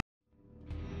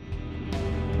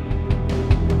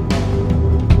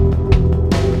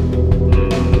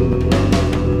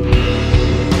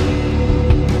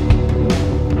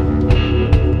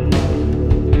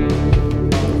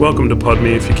Welcome to Pod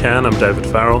Me If You Can. I'm David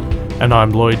Farrell. And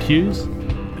I'm Lloyd Hughes.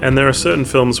 And there are certain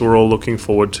films we're all looking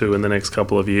forward to in the next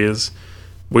couple of years.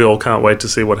 We all can't wait to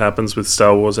see what happens with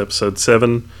Star Wars Episode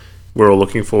 7. We're all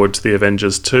looking forward to the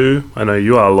Avengers 2. I know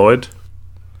you are, Lloyd.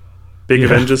 Big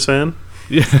Avengers fan?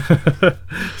 Yeah.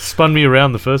 Spun me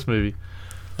around the first movie.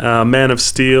 Man of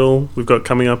Steel, we've got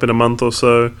coming up in a month or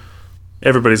so.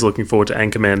 Everybody's looking forward to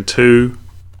Anchorman 2.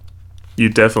 You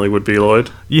definitely would be,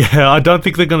 Lloyd. Yeah, I don't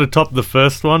think they're going to top the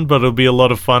first one, but it'll be a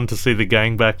lot of fun to see the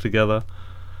gang back together.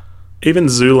 Even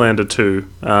Zoolander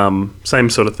 2, same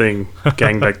sort of thing,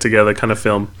 gang back together kind of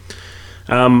film.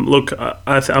 Look,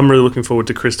 I'm really looking forward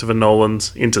to Christopher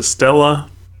Nolan's Interstellar.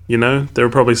 You know, there are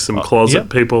probably some closet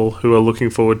people who are looking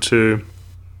forward to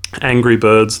Angry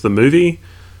Birds the movie,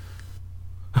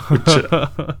 which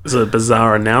is a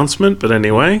bizarre announcement, but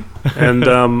anyway. And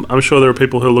I'm sure there are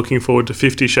people who are looking forward to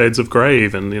 50 Shades of Grey,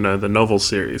 even, you know, the novel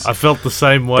series. I felt the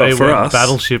same way when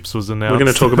Battleships was announced. We're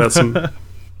going to talk about some...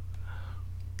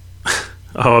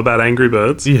 about Angry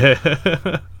Birds?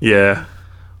 Yeah. Yeah.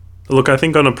 Look, I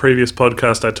think on a previous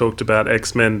podcast I talked about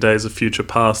X-Men Days of Future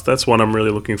Past. That's one I'm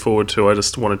really looking forward to. I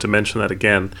just wanted to mention that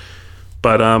again.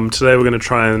 But today we're going to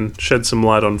try and shed some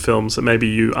light on films that maybe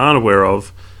you aren't aware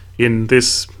of in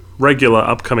this regular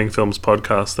upcoming films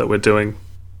podcast that we're doing.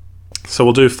 So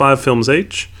we'll do 5 films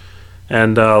each.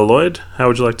 And Lloyd, how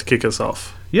would you like to kick us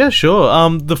off? Yeah, sure.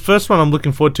 The first one I'm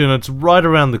looking forward to, and it's right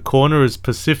around the corner, is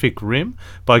Pacific Rim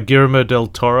by Guillermo del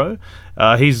Toro.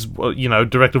 He's,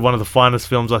 directed one of the finest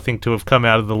films I think to have come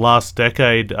out of the last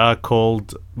decade,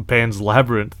 called Pan's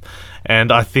Labyrinth.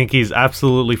 And I think he's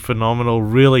absolutely phenomenal,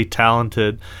 really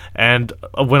talented. And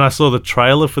when I saw the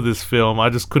trailer for this film, I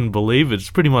just couldn't believe it. It's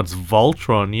pretty much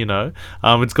Voltron, you know.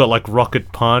 It's got like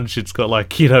rocket punch. It's got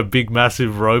like, big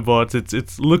massive robots.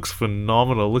 It looks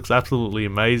phenomenal. It looks absolutely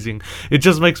amazing. It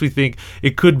just makes me think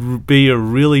it could be a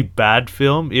really bad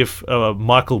film if a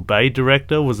Michael Bay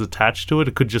director was attached to it.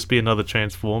 It could just be another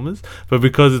Transformers. But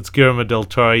because it's Guillermo del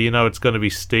Toro, it's going to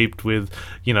be steeped with,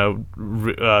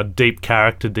 deep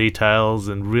character details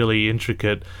and really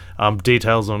intricate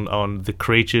details on the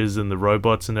creatures and the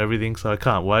robots and everything, so I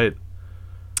can't wait.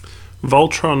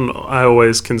 Voltron I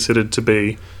always considered to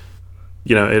be,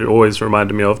 it always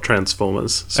reminded me of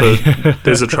Transformers. So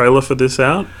there's a trailer for this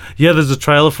out? Yeah, there's a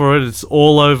trailer for it. It's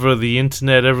all over the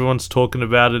internet. Everyone's talking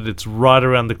about it. It's right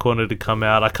around the corner to come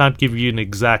out. I can't give you an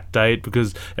exact date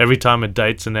because every time a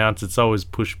date's announced, it's always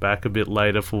pushed back a bit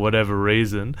later for whatever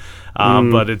reason.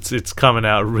 But it's coming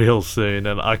out real soon,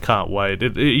 and I can't wait.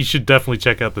 You should definitely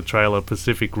check out the trailer,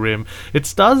 Pacific Rim. It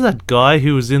stars that guy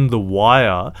who was in The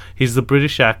Wire. He's the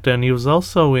British actor, and he was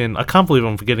also in... I can't believe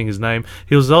I'm forgetting his name.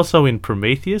 He was also in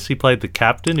Prometheus. He played the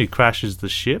captain who crashes the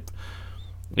ship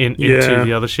into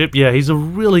the other ship. Yeah, he's a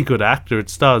really good actor. It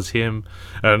stars him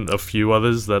and a few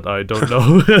others that I don't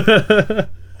know.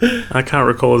 I can't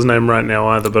recall his name right now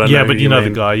either, but I know. Yeah, but you know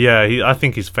the guy. Yeah, I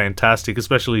think he's fantastic,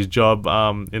 especially his job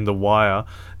in The Wire.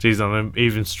 Jeez, I'm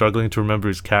even struggling to remember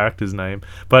his character's name.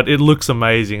 But it looks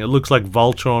amazing. It looks like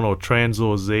Voltron or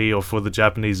Transor Z, or for the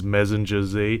Japanese, Messenger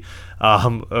Z,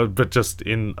 but just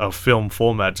in a film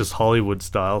format, just Hollywood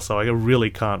style. So I really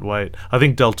can't wait. I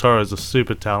think Del Toro is a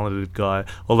super talented guy,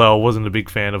 although I wasn't a big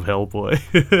fan of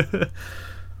Hellboy.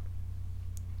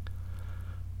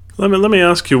 Let me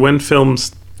ask you, when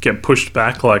films get pushed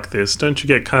back like this, don't you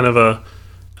get kind of a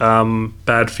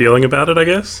bad feeling about it, I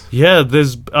guess? Yeah,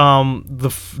 there's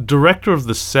the director of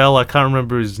The Cell, I can't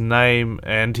remember his name,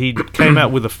 and he came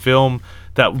out with a film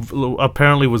that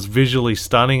apparently was visually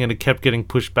stunning, and it kept getting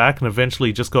pushed back and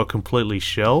eventually just got completely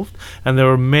shelved. And there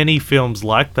are many films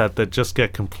like that just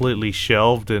get completely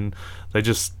shelved, and they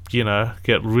just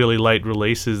get really late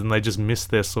releases and they just miss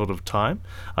their sort of time.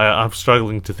 I'm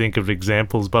struggling to think of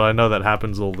examples, but I know that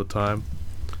happens all the time.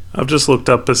 I've just looked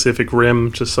up Pacific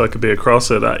Rim just so I could be across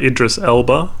it. Idris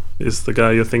Elba is the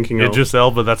guy you're thinking of. Idris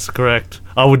Elba, that's correct.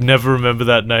 I would never remember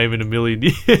that name in a million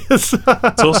years.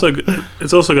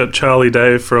 It's also got Charlie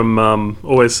Day from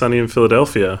Always Sunny in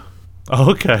Philadelphia.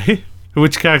 Oh, okay.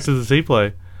 Which character does he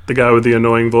play? The guy with the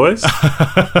annoying voice.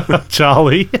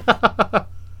 Charlie.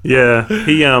 Yeah,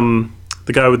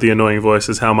 the guy with the annoying voice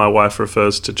is how my wife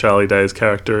refers to Charlie Day's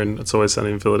character in It's Always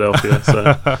Sunny in Philadelphia.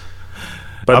 So.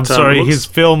 But, I'm sorry, his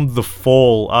film The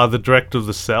Fall, the director of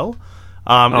The Cell.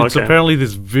 It's apparently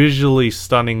this visually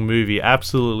stunning movie,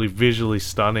 absolutely visually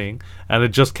stunning, and it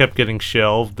just kept getting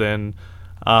shelved, and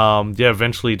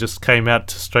eventually just came out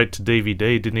straight to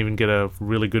DVD, didn't even get a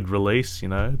really good release,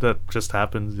 that just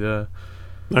happens, yeah.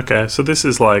 Okay, so this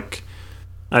is like,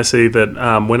 I see that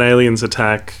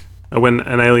when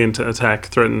an alien attack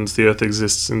threatens the Earth's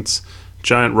existence,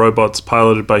 giant robots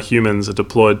piloted by humans are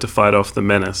deployed to fight off the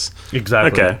menace.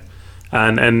 Exactly. Okay.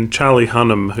 And Charlie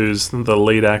Hunnam, who's the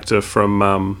lead actor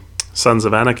from Sons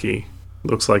of Anarchy,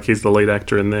 looks like he's the lead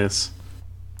actor in this.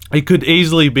 It could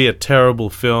easily be a terrible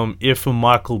film if a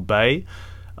Michael Bay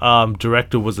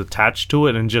director was attached to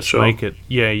it and just make it,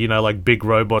 like big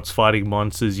robots fighting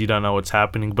monsters, you don't know what's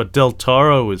happening. But Del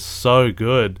Toro is so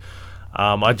good.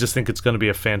 I just think it's going to be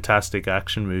a fantastic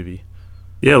action movie.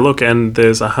 Yeah, look, and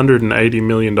there's $180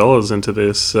 million into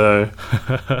this, so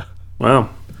wow,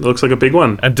 it looks like a big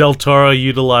one. And Del Toro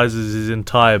utilizes his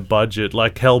entire budget.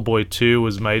 Like Hellboy 2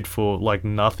 was made for like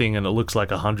nothing, and it looks like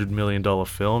 $100 million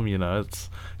film.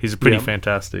 He's pretty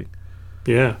fantastic.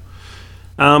 Yeah.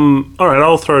 All right,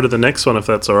 I'll throw to the next one if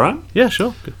that's all right. Yeah,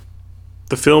 sure.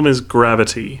 The film is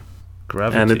Gravity.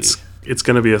 And it's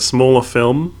going to be a smaller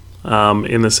film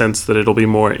in the sense that it'll be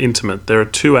more intimate. There are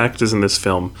two actors in this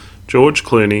film, George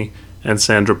Clooney and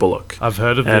Sandra Bullock. I've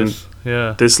heard of this.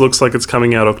 Yeah. This looks like it's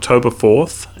coming out October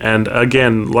 4th. And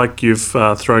again, like you've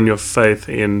thrown your faith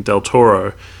in Del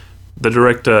Toro, the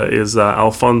director is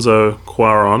Alfonso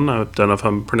Cuarón. I don't know if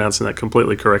I'm pronouncing that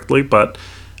completely correctly, but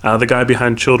the guy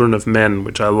behind Children of Men,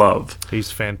 which I love.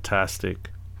 He's fantastic.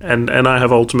 And I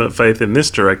have ultimate faith in this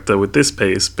director with this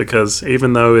piece, because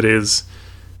even though it is...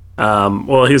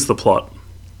 here's the plot.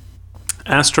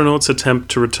 Astronauts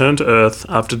attempt to return to Earth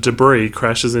after debris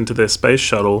crashes into their space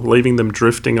shuttle, leaving them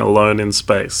drifting alone in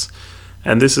space.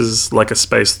 And this is like a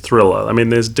space thriller. I mean,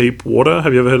 there's Deep Water.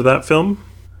 Have you ever heard of that film?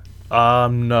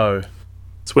 No.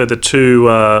 It's where the two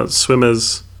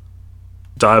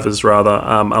divers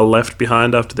are left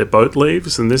behind after their boat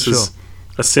leaves, and this is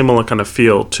a similar kind of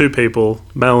feel. Two people,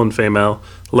 male and female,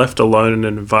 left alone in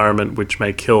an environment which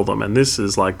may kill them, and this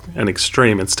is like an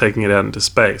extreme. It's taking it out into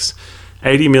space.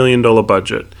 $80 million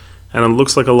budget, and it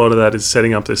looks like a lot of that is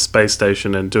setting up this space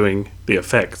station and doing the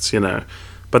effects,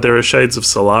 But there are shades of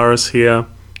Solaris here.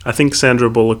 I think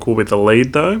Sandra Bullock will be the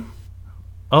lead, though.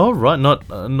 Oh, right. Not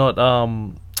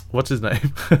what's his name?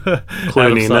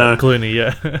 Clooney, no. Clooney,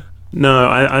 yeah. No,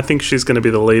 I think she's going to be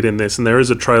the lead in this, and there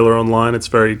is a trailer online. It's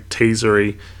very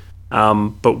teasery.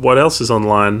 But what else is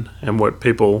online, and what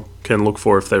people can look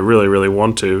for if they really, really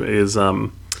want to, is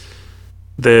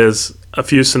there's a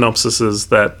few synopsises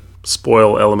that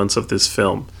spoil elements of this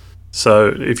film. So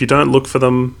if you don't look for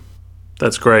them,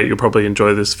 that's great. You'll probably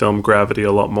enjoy this film, Gravity,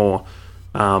 a lot more.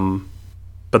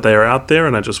 But they are out there,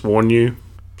 and I just warn you,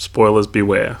 spoilers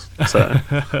beware. So...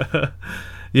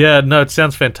 Yeah, no, it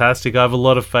sounds fantastic. I have a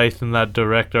lot of faith in that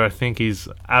director. I think he's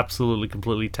absolutely,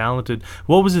 completely talented.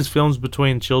 What was his films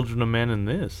between Children of Men and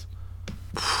this?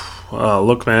 Oh,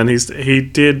 look, man, he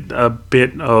did a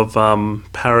bit of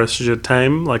Paris Je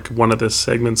t'aime, like one of the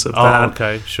segments of that. Oh,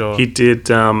 okay, sure. He did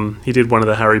one of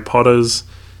the Harry Potters.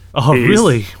 Oh,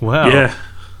 really? Wow.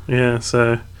 Yeah.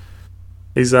 So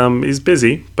he's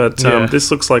busy, but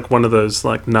this looks like one of those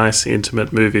like nice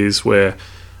intimate movies where,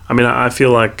 I mean, I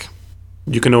feel like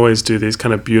you can always do these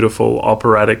kind of beautiful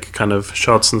operatic kind of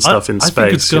shots and stuff in space. I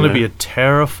think it's going to be a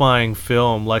terrifying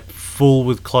film, like full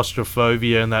with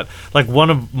claustrophobia and that. Like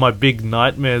one of my big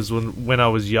nightmares when I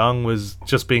was young was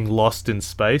just being lost in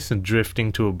space and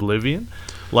drifting to oblivion.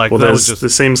 Like, there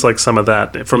seems like some of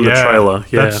that from the trailer.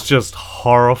 Yeah, that's just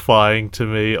horrifying to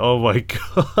me. Oh my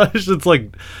gosh, it's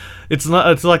like. It's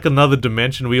like another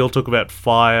dimension. We all talk about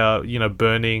fire,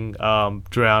 burning,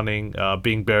 drowning,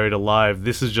 being buried alive.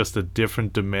 This is just a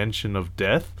different dimension of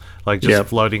death, like just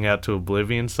floating out to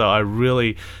oblivion. So I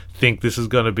really think this is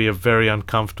going to be a very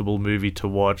uncomfortable movie to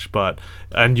watch.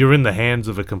 And you're in the hands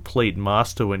of a complete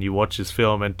master when you watch this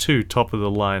film, and two top of the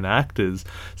line actors.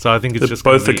 So I think it's just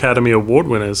both Academy Award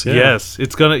winners. Yeah. Yes,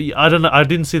 it's gonna. I don't know. I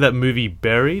didn't see that movie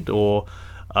Buried or.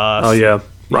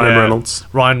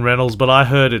 Ryan Reynolds, but I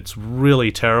heard it's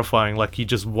really terrifying. Like you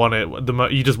just want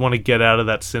to get out of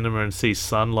that cinema and see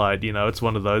sunlight. It's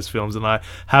one of those films, and I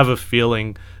have a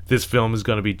feeling this film is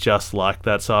going to be just like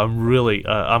that. So I'm really,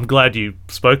 I'm glad you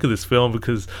spoke of this film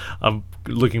because I'm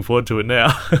looking forward to it now.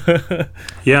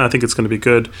 Yeah, I think it's going to be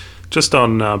good. Just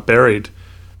on Buried,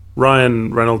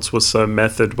 Ryan Reynolds was so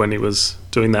method when he was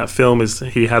doing that film. Is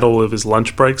he had all of his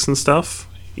lunch breaks and stuff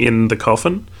in the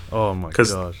coffin. Oh my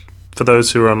gosh. For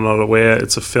those who are not aware,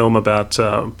 it's a film about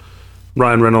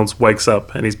Ryan Reynolds wakes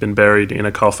up and he's been buried in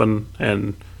a coffin,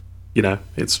 and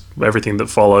it's everything that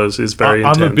follows is very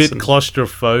intense. I'm a bit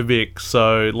claustrophobic,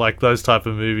 so like those type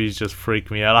of movies just freak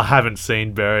me out. I haven't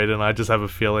seen Buried, and I just have a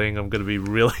feeling I'm going to be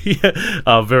really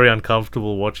very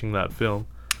uncomfortable watching that film.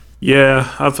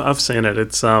 Yeah, I've seen it.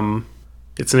 It's an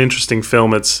interesting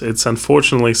film. It's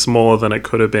unfortunately smaller than it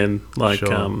could have been. Like,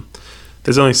 sure.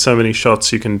 There's only so many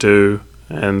shots you can do,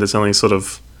 and there's only sort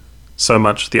of so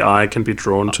much the eye can be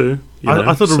drawn to.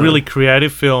 I thought a really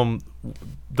creative film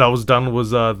that was done was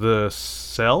The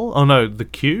Cell. Oh no, The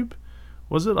Cube.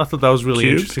 Was it? I thought that was really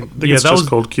Cube? interesting. I think it's just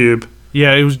called Cube.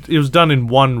 Yeah, it was done in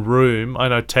one room. I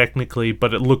know technically,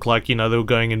 but it looked like they were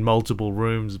going in multiple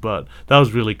rooms. But that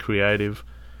was really creative.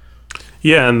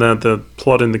 Yeah, and the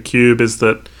plot in The Cube is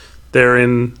that they're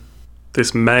in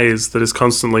this maze that is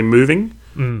constantly moving.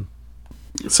 Mm.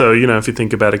 So, if you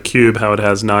think about a cube, how it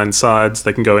has 9 sides,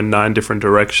 they can go in 9 different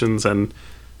directions, and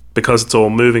because it's all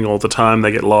moving all the time,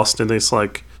 they get lost in this,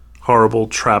 horrible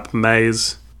trap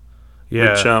maze.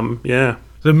 Yeah. Which,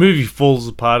 The movie falls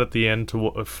apart at the end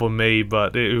for me,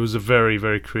 but it was a very,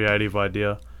 very creative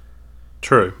idea.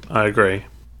 True, I agree.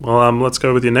 Well, let's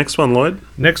go with your next one, Lloyd.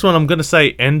 Next one, I'm going to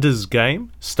say Ender's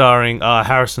Game, starring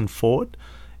Harrison Ford.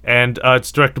 And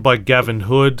it's directed by Gavin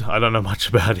Hood. I don't know much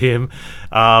about him,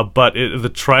 but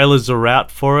the trailers are out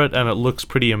for it, and it looks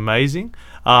pretty amazing.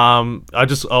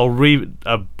 I'll read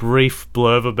a brief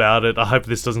blurb about it. I hope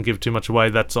this doesn't give too much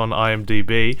away. That's on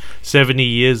IMDb. 70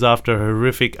 years after a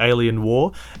horrific alien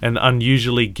war, an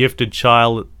unusually gifted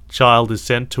child is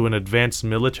sent to an advanced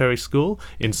military school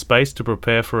in space to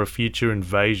prepare for a future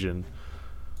invasion.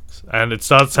 And it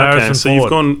starts Harrison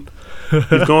Ford.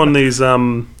 You've gone these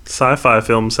sci-fi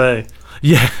films, hey?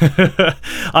 Yeah.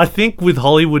 I think with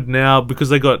Hollywood now, because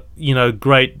they got,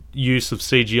 great use of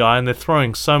CGI and they're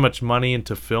throwing so much money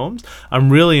into films,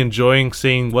 I'm really enjoying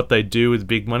seeing what they do with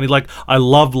big money. I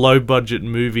love low budget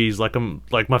movies.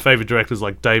 My favorite directors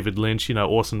like David Lynch,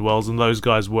 Orson Welles, and those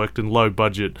guys worked in low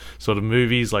budget sort of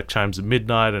movies like Chimes of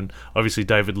Midnight, and obviously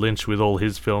David Lynch with all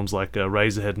his films like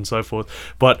Razorhead and so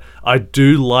forth. But I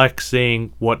do like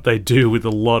seeing what they do with a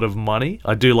lot of money.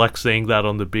 I do like seeing that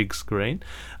on the big screen.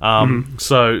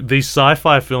 So these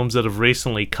sci-fi films that have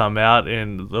recently come out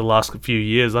in the last few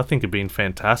years, I think have been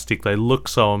fantastic. They look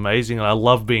so amazing, and I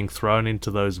love being thrown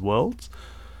into those worlds.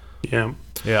 Yeah.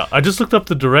 Yeah, I just looked up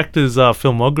the director's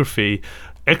filmography.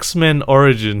 X-Men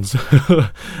Origins.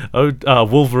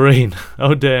 Wolverine.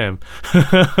 Oh, damn.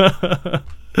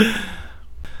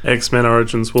 X-Men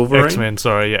Origins Wolverine? X-Men,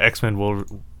 sorry. Yeah, X-Men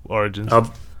Origins.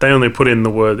 They only put in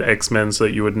the word X-Men so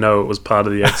that you would know it was part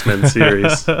of the X-Men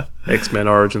series. X-Men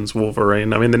Origins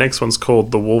Wolverine. I mean, the next one's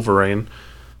called The Wolverine.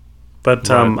 But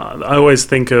Right. I always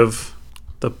think of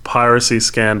the piracy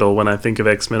scandal when I think of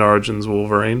X-Men Origins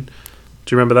Wolverine.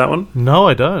 Do you remember that one? No,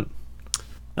 I don't.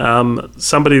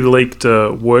 Somebody leaked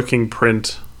a work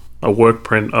print of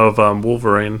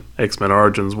Wolverine, X-Men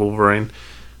Origins Wolverine,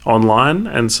 online,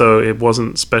 and so it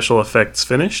wasn't special effects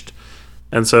finished.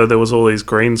 And so there was all these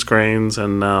green screens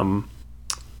and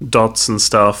dots and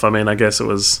stuff. I mean, I guess it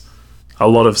was a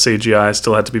lot of CGI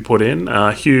still had to be put in.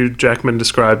 Hugh Jackman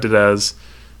described it as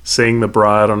seeing the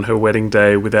bride on her wedding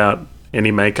day without any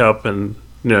makeup and,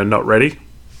 not ready.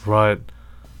 Right.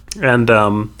 And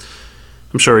I'm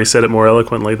sure he said it more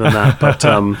eloquently than that.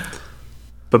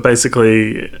 But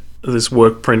basically, this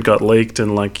work print got leaked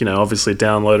and, obviously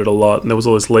downloaded a lot. And there was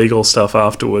all this legal stuff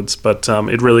afterwards. But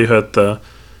it really hurt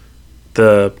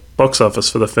the box office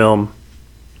for the film,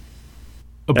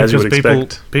 as you would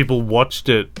expect. People watched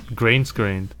it green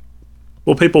screened.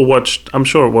 Well, people watched. I'm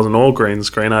sure it wasn't all green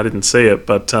screen. I didn't see it,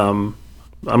 but I'm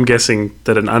guessing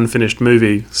that an unfinished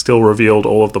movie still revealed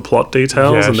all of the plot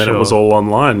details, and then it was all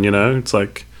online. It's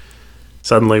like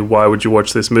suddenly, why would you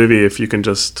watch this movie if you can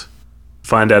just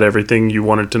find out everything you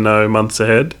wanted to know months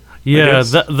ahead? Yeah,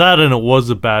 that and it was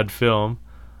a bad film.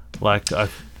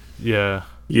 Yeah.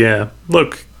 Yeah.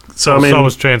 Look. So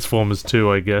was Transformers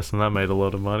 2, I guess, and that made a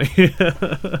lot of money.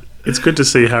 It's good to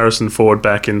see Harrison Ford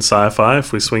back in sci-fi.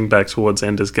 If we swing back towards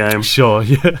Ender's Game, sure,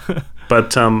 yeah.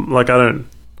 But I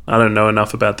don't know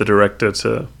enough about the director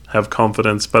to have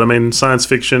confidence. But I mean, science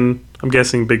fiction. I'm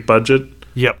guessing big budget.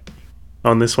 Yep.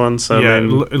 On this one, so yeah, it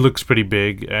looks pretty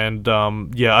big, and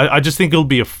I just think it'll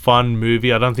be a fun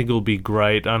movie. I don't think it'll be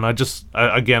great, and I just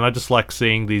like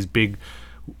seeing these big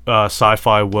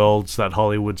sci-fi worlds that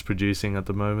Hollywood's producing at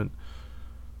the moment.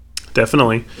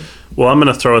 Definitely. Well, I'm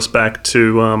going to throw us back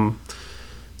to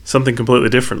something completely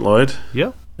different, Lloyd.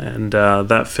 Yeah. And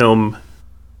that film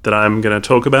that I'm going to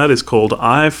talk about is called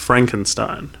I,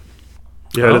 Frankenstein.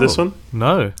 You heard of this one?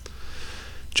 No.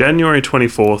 January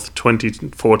 24th,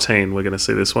 2014, we're going to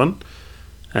see this one.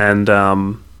 And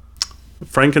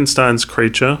Frankenstein's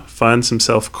creature finds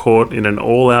himself caught in an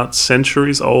all-out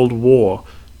centuries-old war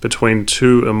between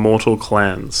two immortal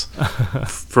clans.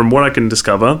 From what I can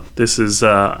discover, this is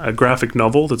a graphic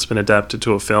novel that's been adapted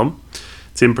to a film.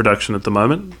 It's in production at the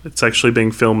moment. It's actually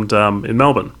being filmed in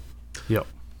Melbourne. Yep.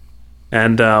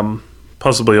 And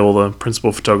possibly all the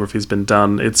principal photography has been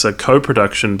done. It's a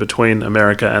co-production between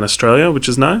America and Australia, which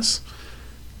is nice.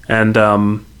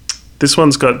 And this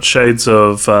one's got shades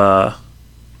of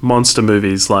monster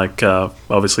movies like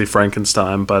obviously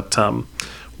Frankenstein, but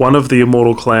one of the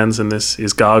immortal clans in this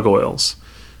is gargoyles.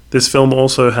 This film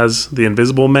also has the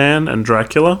Invisible Man and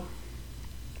Dracula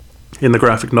in the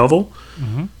graphic novel.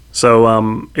 Mm-hmm.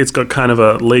 So it's got kind of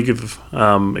a League of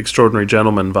Extraordinary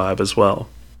Gentlemen vibe as well.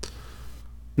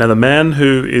 Now, the man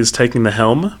who is taking the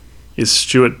helm is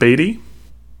Stuart Beattie,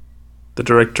 the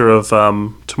director of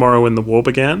Tomorrow When the War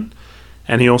Began,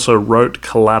 and he also wrote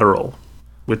Collateral,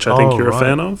 which I think you're a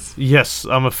fan of. Yes,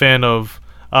 I'm a fan of.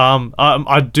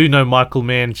 I do know Michael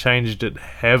Mann changed it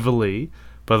heavily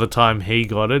by the time he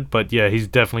got it, but yeah, he's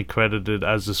definitely credited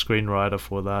as the screenwriter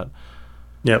for that.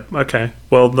 Yep, okay.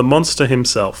 Well, the monster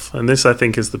himself, and this I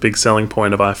think is the big selling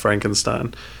point of I,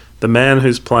 Frankenstein. The man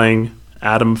who's playing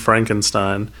Adam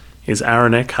Frankenstein is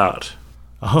Aaron Eckhart,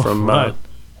 from right.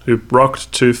 who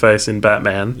rocked Two-Face in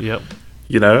Batman. Yep.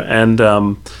 You know, and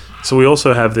so we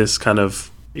also have this kind of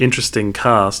interesting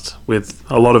cast with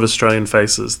a lot of Australian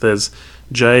faces. There's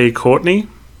Jay Courtney,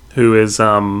 who is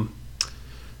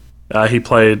he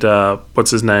played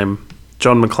what's his name,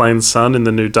 John McClane's son in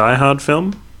the new Die Hard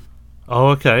film. Oh,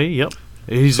 okay. Yep.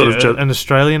 He's an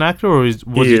Australian actor, or was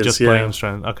he just playing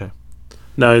Australian? Okay.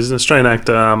 No, he's an Australian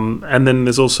actor. And then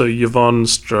there's also Yvonne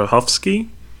Strahovski.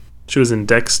 She was in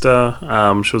Dexter.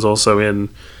 She was also in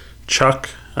Chuck.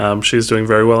 She's doing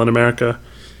very well in America.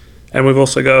 And we've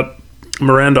also got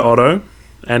Miranda Otto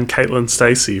and Caitlin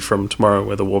Stacey from Tomorrow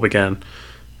Where the War Began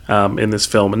in this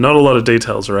film. And not a lot of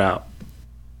details are out.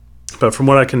 But from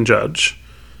what I can judge,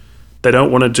 they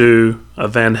don't want to do a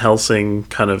Van Helsing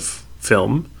kind of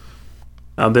film.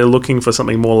 They're looking for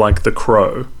something more like The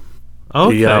Crow.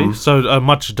 Okay, so a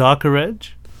much darker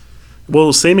edge?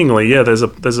 Well, seemingly, yeah. There's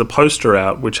a poster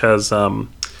out which has Aaron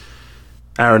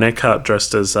Eckhart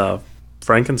dressed as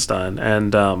Frankenstein,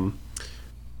 and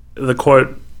the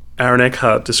quote Aaron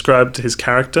Eckhart described his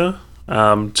character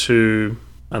to,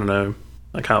 I don't know,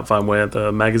 I can't find where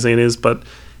the magazine is, but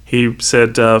he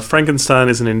said Frankenstein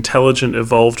is an intelligent,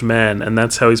 evolved man, and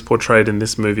that's how he's portrayed in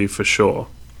this movie for sure.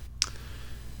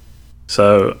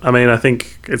 So, I mean, I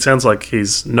think it sounds like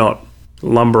he's not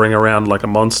lumbering around like a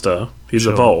monster. He's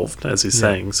evolved, as he's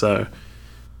saying. So,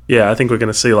 yeah, I think we're going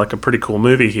to see like a pretty cool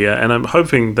movie here, and I'm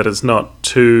hoping that it's not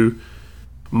too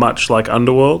much like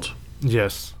Underworld.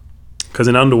 Yes. Because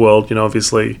in Underworld, you know,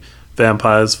 obviously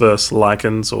vampires versus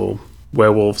lycans or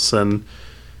werewolves, and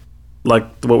like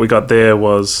what we got there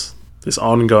was this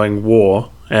ongoing war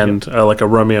and like a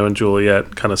Romeo and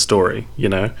Juliet kind of story, you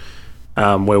know,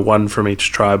 where one from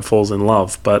each tribe falls in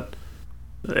love. But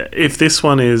if this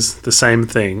one is the same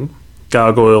thing,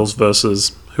 gargoyles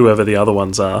versus whoever the other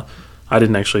ones are, I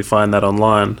didn't actually find that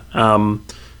online,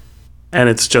 and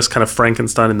it's just kind of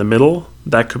Frankenstein in the middle,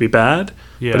 that could be bad.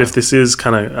 Yeah. But if this is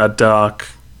kind of a dark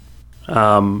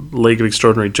League of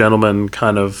Extraordinary Gentlemen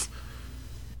kind of,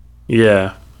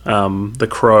 The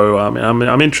Crow,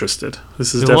 I'm interested.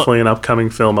 This is definitely an upcoming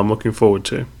film I'm looking forward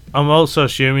to. I'm also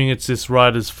assuming it's this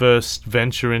writer's first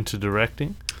venture into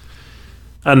directing.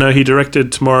 No, he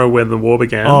directed Tomorrow When the War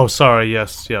Began. Oh, sorry,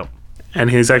 yes, yep. And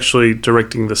he's actually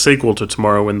directing the sequel to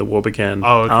Tomorrow When the War Began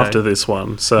after this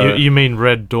one. So you mean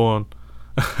Red Dawn?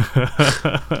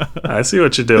 I see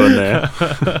what you're doing there.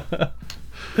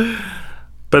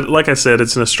 But like I said,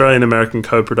 it's an Australian-American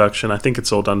co-production. I think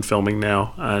it's all done filming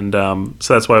now. And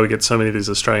so that's why we get so many of these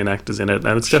Australian actors in it.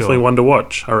 And it's definitely one to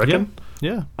watch, I reckon.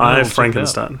 Yeah. I,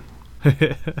 Frankenstein.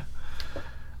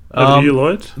 Over to you,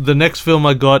 Lloyd? The next film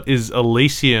I got is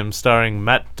Elysium, starring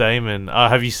Matt Damon.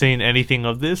 Have you seen anything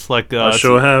of this? Like, I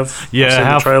sure have. Yeah, I've seen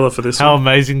the trailer for this How one.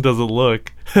 amazing does it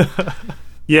look?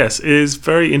 Yes, it is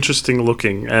very interesting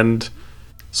looking and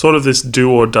sort of this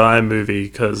do-or-die movie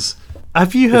because...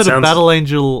 Have you heard of Battle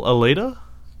Angel Alita?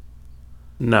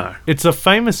 No. It's a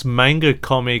famous manga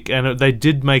comic, and they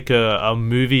did make a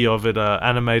movie of it, an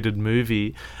animated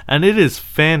movie, and it is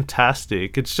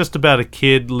fantastic. It's just about a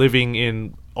kid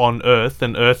living on Earth,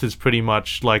 and Earth is pretty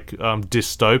much like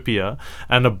dystopia,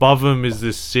 and above him is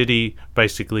this city,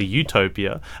 basically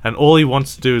utopia, and all he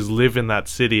wants to do is live in that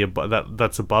city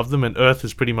that's above them, and Earth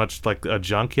is pretty much like a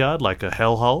junkyard, like a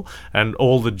hellhole, and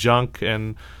all the junk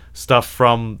and stuff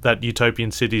from that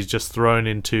utopian city is just thrown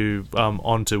into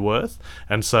onto Earth,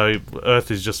 and so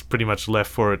Earth is just pretty much left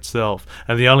for itself,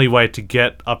 and the only way to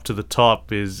get up to the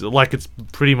top is like it's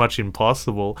pretty much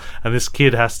impossible, and this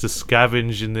kid has to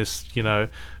scavenge in this, you know,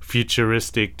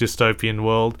 futuristic dystopian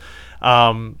world,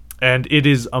 And it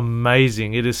is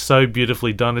amazing. It is so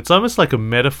beautifully done. It's almost like a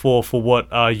metaphor for what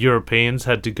Europeans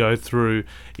had to go through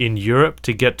in Europe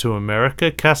to get to America.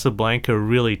 Casablanca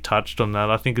really touched on that.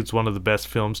 I think it's one of the best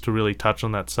films to really touch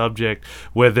on that subject,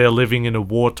 where they're living in a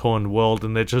war-torn world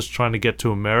and they're just trying to get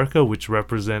to America, which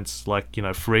represents, like, you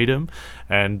know, freedom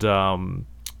and,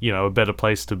 you know, a better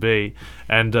place to be.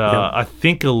 And I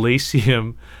think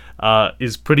Elysium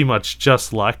is pretty much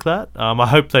just like that. I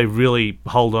hope they really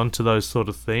hold on to those sort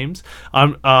of themes.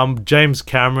 James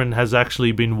Cameron has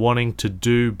actually been wanting to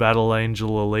do Battle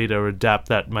Angel Alita, adapt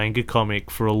that manga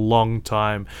comic, for a long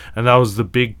time, and that was the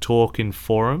big talk in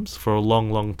forums for a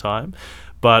long, long time.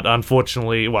 But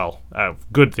unfortunately, well,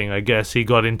 good thing, I guess, he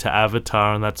got into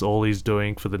Avatar, and that's all he's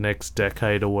doing for the next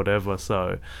decade or whatever.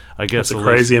 So I guess it's a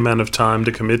crazy amount of time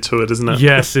to commit to it, isn't it?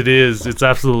 Yes, it is. It's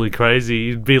absolutely crazy.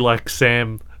 You'd be like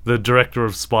Sam, the director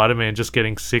of Spider-Man, just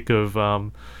getting sick of,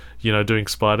 you know, doing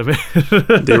Spider-Man.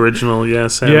 The original,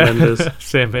 Sam Mendes.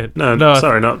 Sam Mendes. No,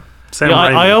 sorry, not Sam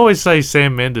Raimi. I always say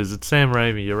Sam Mendes. It's Sam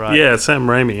Raimi, you're right. Yeah, Sam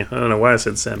Raimi. I don't know why I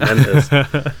said Sam Mendes.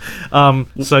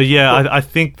 So, yeah, I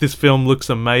think this film looks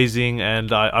amazing,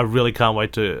 and I really can't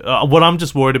wait to... what I'm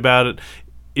just worried about it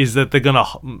is that they're going to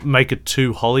make it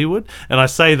too Hollywood. And I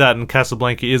say that, and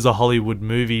Casablanca is a Hollywood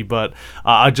movie, but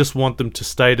I just want them to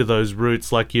stay to those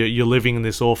roots. Like, you're living in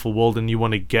this awful world and you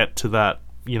want to get to that,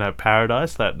 you know,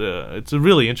 paradise. That it's a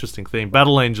really interesting theme.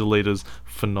 Battle Angel Alita's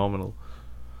phenomenal.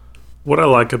 What I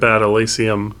like about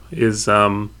Elysium is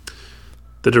the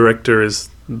director is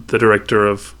the director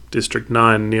of District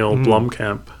 9, Neil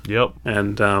Blomkamp. Yep.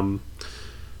 And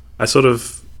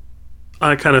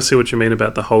I kind of see what you mean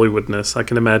about the Hollywoodness. I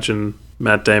can imagine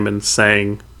Matt Damon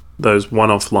saying those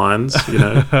one-off lines, you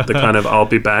know, the kind of "I'll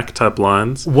be back" type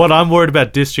lines. What I'm worried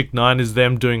about District 9 is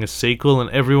them doing a sequel, and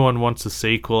everyone wants a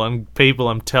sequel. And people,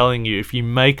 I'm telling you, if you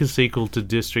make a sequel to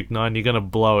District 9, you're going to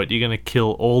blow it. You're going to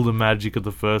kill all the magic of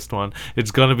the first one. It's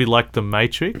going to be like The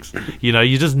Matrix. You know,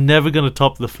 you're just never going to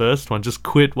top the first one. Just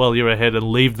quit while you're ahead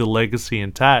and leave the legacy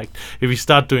intact. If you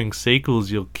start doing sequels,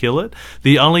 you'll kill it.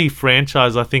 The only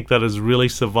franchise I think that has really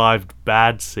survived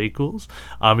bad sequels,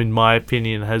 in my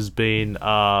opinion, has been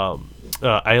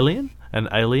Alien and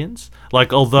Aliens.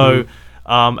 Like, although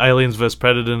Aliens vs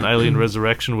Predator and Alien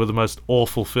Resurrection were the most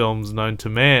awful films known to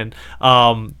man,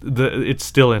 it's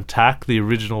still intact, the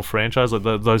original franchise. Like,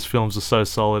 those films are so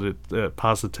solid, it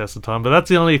passed the test of time. But that's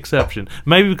the only exception.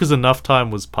 Maybe because enough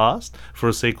time was passed for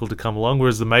a sequel to come along,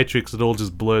 whereas The Matrix, it all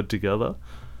just blurred together.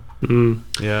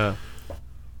 Yeah.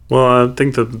 Well, I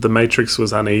think that The Matrix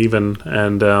was uneven,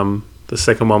 and the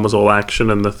second one was all action,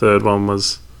 and the third one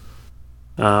was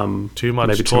too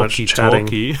much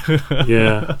chatting.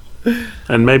 Yeah.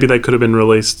 And maybe they could have been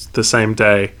released the same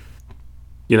day,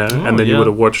 you know, and then you would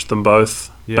have watched them both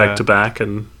back to back,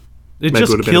 and it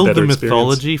just killed the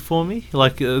mythology for me.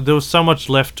 Like, there was so much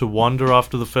left to wonder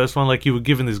after the first one. Like, you were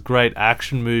given this great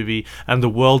action movie, and the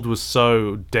world was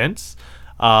so dense.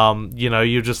 You know,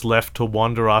 you're just left to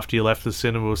wonder after you left the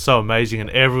cinema. It was so amazing, and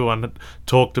everyone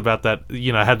talked about that,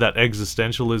 you know, had that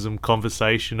existentialism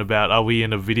conversation about, are we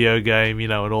in a video game, you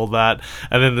know, and all that.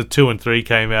 And then the 2 and 3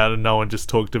 came out, and no one just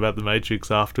talked about The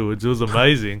Matrix afterwards. It was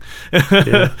amazing.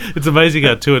 It's amazing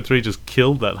how 2 and 3 just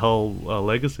killed that whole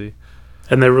legacy.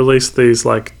 And they released these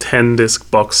like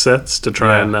 10-disc box sets to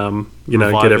try and you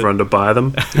know, get everyone to buy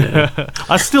them. Yeah.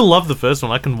 I still love the first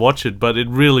one. I can watch it, but it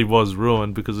really was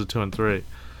ruined because of 2 and 3.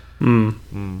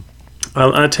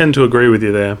 I tend to agree with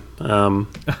you there.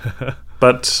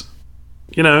 But,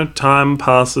 you know, time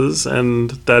passes, and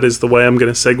that is the way I'm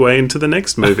going to segue into the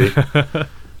next movie.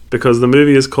 Because the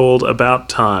movie is called About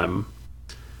Time.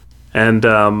 And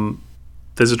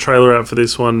there's a trailer out for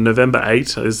this one. November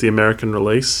 8 is the American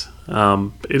release.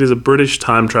 It is a British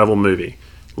time travel movie,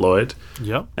 Lloyd.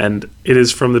 Yep. And it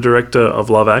is from the director of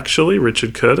Love Actually,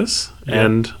 Richard Curtis. Yep.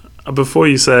 And before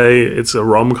you say it's a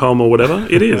rom-com or whatever,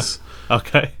 it is.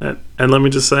 Okay. And let me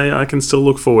just say, I can still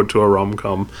look forward to a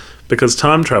rom-com, because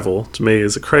time travel, to me,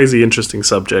 is a crazy interesting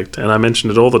subject. And I mention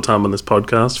it all the time on this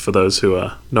podcast for those who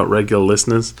are not regular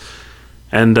listeners.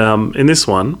 And in this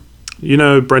one, you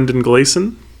know Brendan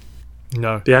Gleeson?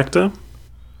 No. The actor?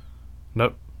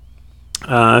 Nope.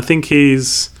 I think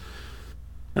he's...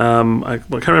 I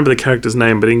can't remember the character's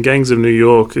name, but in Gangs of New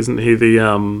York, isn't he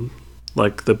the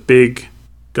like the big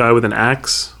guy with an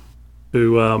axe?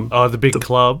 Who? The big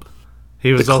club.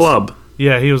 He was the club.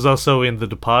 Yeah, he was also in The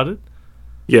Departed.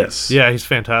 Yes. Yeah, he's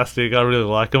fantastic. I really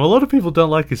like him. A lot of people don't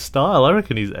like his style. I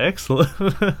reckon he's excellent.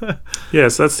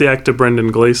 Yes, that's the actor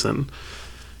Brendan Gleeson.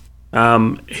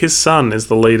 His son is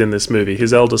the lead in this movie.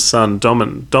 His eldest son,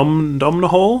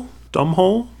 Domhnall.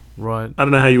 Right. I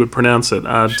don't know how you would pronounce it.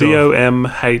 Sure.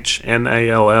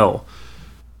 Domhnall.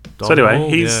 So anyway,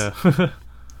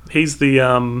 he's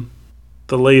the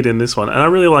lead in this one, and I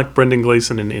really like Brendan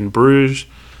Gleeson in Bruges.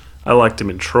 I liked him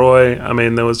in Troy. I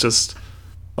mean, there was just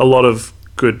a lot of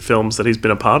good films that he's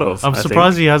been a part of. I'm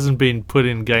surprised he hasn't been put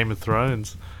in Game of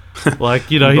Thrones. Like,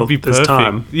 you know, Well, he'd be there's perfect.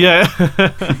 time.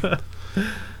 Yeah.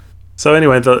 So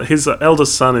anyway, his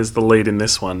eldest son is the lead in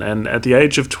this one, and at the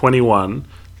age of 21,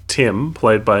 Tim,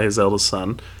 played by his eldest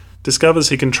son, discovers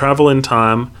he can travel in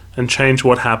time and change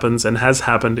what happens and has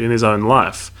happened in his own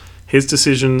life. His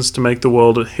decisions to make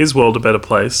his world a better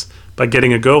place by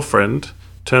getting a girlfriend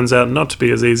turns out not to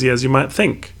be as easy as you might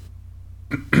think.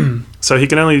 So he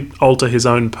can only alter his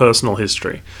own personal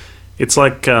history. It's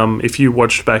like if you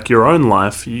watched back your own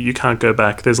life, you can't go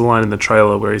back. There's a line in the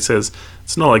trailer where he says,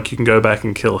 it's not like you can go back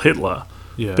and kill Hitler,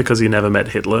 because he never met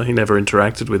Hitler, he never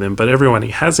interacted with him, but everyone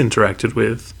he has interacted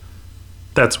with,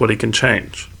 that's what he can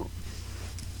change.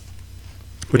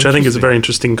 Which I think is a very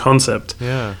interesting concept.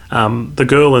 Yeah. The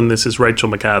girl in this is Rachel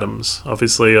McAdams,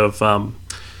 obviously of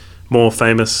more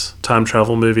famous time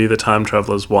travel movie, The Time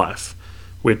Traveler's Wife,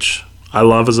 which I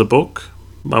love as a book.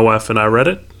 My wife and I read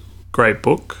it. Great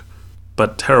book,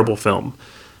 but terrible film.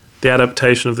 The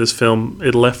adaptation of this film,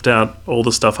 it left out all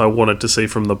the stuff I wanted to see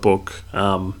from the book.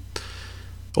 All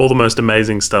the most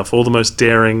amazing stuff, all the most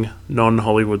daring,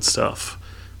 non-Hollywood stuff,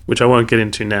 which I won't get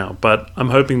into now. But I'm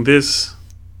hoping this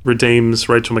redeems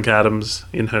Rachel McAdams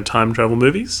in her time travel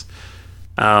movies.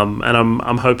 And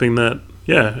I'm hoping that,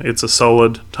 it's a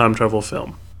solid time travel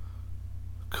film.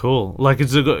 Cool. Like,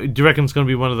 do you reckon it's going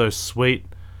to be one of those sweet...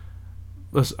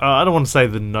 I don't want to say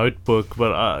The Notebook,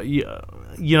 but you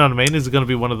know what I mean? Is it going to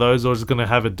be one of those, or is it going to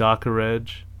have a darker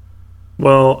edge?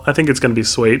 Well, I think it's going to be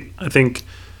sweet.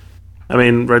 I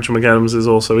mean, Rachel McAdams is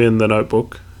also in The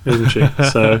Notebook, isn't she?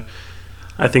 So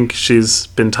I think she's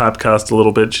been typecast a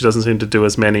little bit. She doesn't seem to do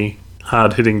as many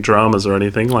hard-hitting dramas or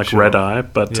anything like Red Eye,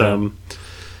 but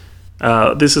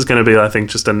this is going to be, I think,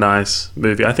 just a nice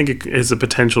movie. I think it has the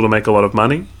potential to make a lot of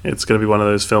money. It's going to be one of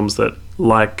those films that,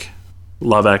 like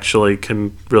Love Actually,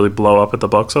 can really blow up at the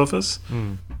box office,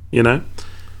 you know?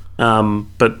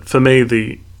 But for me,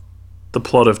 the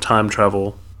plot of time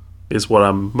travel is what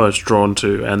I'm most drawn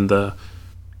to, and the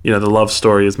love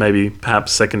story is maybe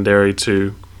perhaps secondary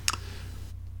to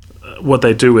what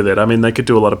they do with it. I mean, they could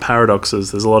do a lot of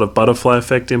paradoxes. There's a lot of butterfly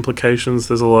effect implications.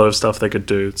 There's a lot of stuff they could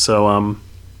do. So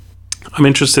I'm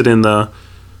interested in the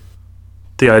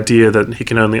idea that he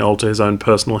can only alter his own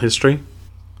personal history.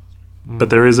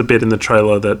 But there is a bit in the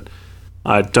trailer that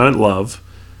I don't love,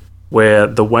 where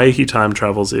the way he time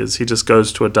travels is he just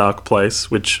goes to a dark place,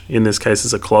 which in this case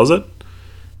is a closet,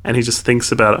 and he just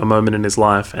thinks about a moment in his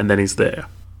life and then he's there.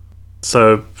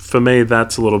 So for me,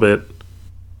 that's a little bit,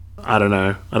 I don't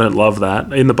know, I don't love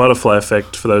that. In The Butterfly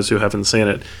Effect, for those who haven't seen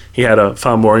it, he had a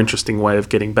far more interesting way of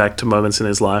getting back to moments in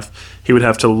his life. He would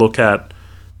have to look at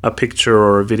a picture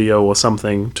or a video or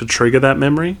something to trigger that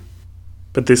memory.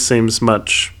 But this seems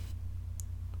much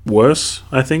worse,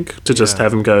 I think, to just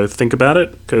have him go think about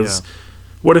it. Because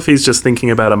what if he's just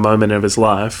thinking about a moment of his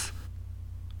life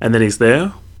and then he's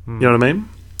there? You know what I mean?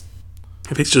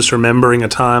 If he's just remembering a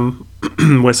time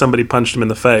where somebody punched him in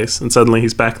the face and suddenly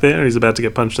he's back there and he's about to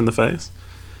get punched in the face,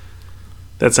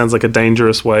 that sounds like a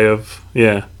dangerous way of,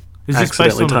 Is this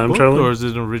based on time a book, traveling. or is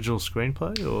it an original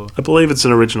screenplay? Or I believe it's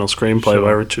an original screenplay by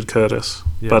Richard Curtis.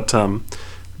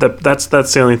 But that's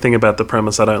the only thing about the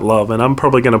premise I don't love, and I'm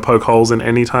probably going to poke holes in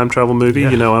any time travel movie.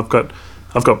 You know, I've got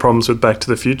problems with Back to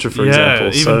the Future, for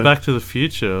example. Even Back to the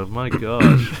Future. My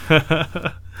gosh.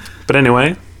 But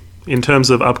anyway, in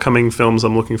terms of upcoming films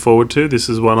I'm looking forward to, this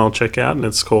is one I'll check out, and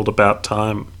it's called About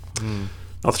Time.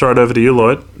 I'll throw it over to you,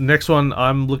 Lloyd. Next one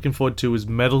I'm looking forward to is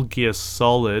Metal Gear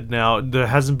Solid. Now, there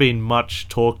hasn't been much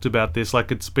talked about this.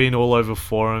 Like, it's been all over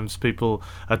forums. People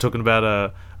are talking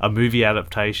about a movie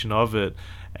adaptation of it.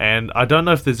 And I don't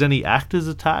know if there's any actors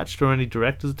attached or any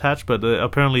directors attached, but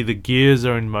apparently the gears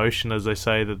are in motion as they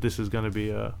say that this is going to be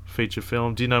a feature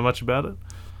film. Do you know much about it?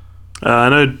 I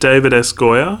know David S.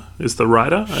 Goyer is the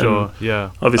writer. Sure,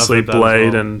 yeah. Obviously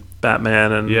Blade and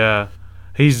Batman. And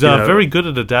he's very good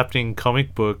at adapting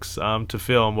comic books to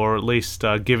film, or at least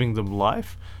giving them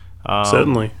life.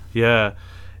 Certainly. Yeah.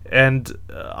 And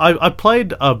I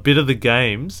played a bit of the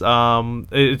games.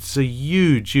 It's a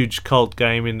huge cult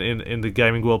game in the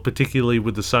gaming world, particularly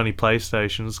with the Sony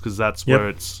PlayStations, because that's where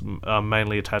it's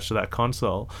mainly attached to that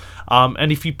console.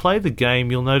 And if you play the game,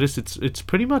 you'll notice it's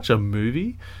pretty much a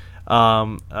movie.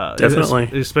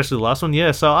 Definitely. Especially the last one.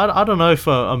 Yeah, so I don't know if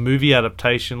a movie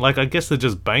adaptation, like, I guess they're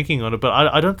just banking on it, but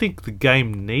I don't think the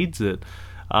game needs it.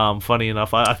 Funny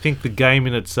enough, I think the game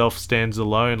in itself stands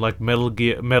alone. Like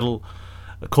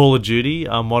Call of Duty,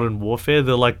 Modern Warfare,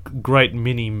 they're like great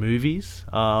mini movies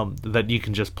that you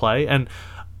can just play. And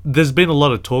there's been a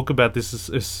lot of talk about this,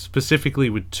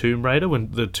 specifically with Tomb Raider. When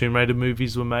the Tomb Raider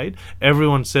movies were made,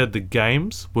 everyone said the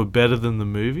games were better than the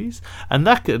movies, and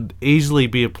that could easily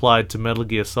be applied to Metal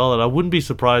Gear Solid. I wouldn't be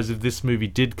surprised if this movie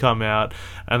did come out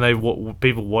and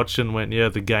people watched and went, yeah,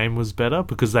 the game was better,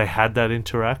 because they had that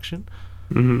interaction.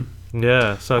 Mm-hmm.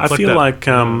 Yeah, so it's I feel like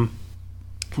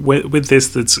with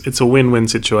this, it's a win-win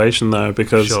situation though,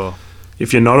 because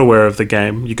if you're not aware of the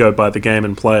game, you go buy the game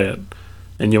and play it.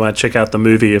 And you might check out the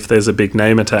movie if there's a big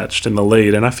name attached in the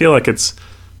lead. And I feel like it's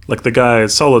like the guy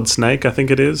Solid Snake, I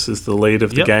think it is the lead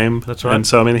of the game. That's right. And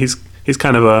so I mean he's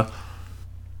kind of a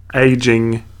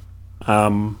aging,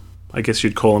 I guess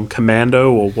you'd call him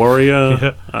commando or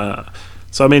warrior. Yeah.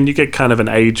 So I mean you get kind of an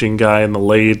aging guy in the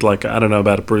lead. Like I don't know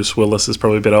about Bruce Willis, is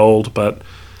probably a bit old, but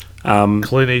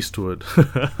Clint Eastwood.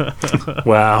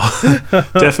 Wow.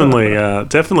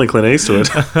 definitely Clint Eastwood.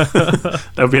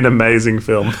 That would be an amazing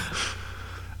film.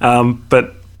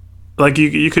 But like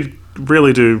you could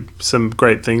really do some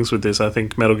great things with this. I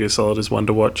think Metal Gear Solid is one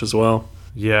to watch as well.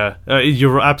 Yeah,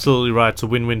 you're absolutely right. It's a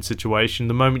win-win situation.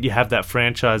 The moment you have that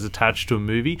franchise attached to a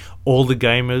movie, all the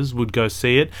gamers would go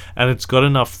see it, and it's got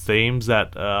enough themes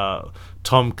that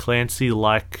Tom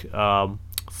Clancy-like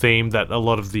theme that a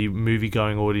lot of the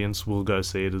movie-going audience will go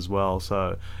see it as well.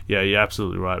 So yeah, you're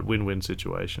absolutely right. Win-win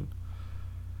situation.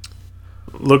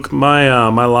 Look,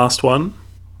 my last one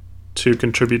to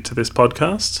contribute to this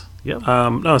podcast.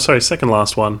 Second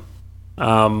last one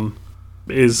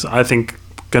is, I think,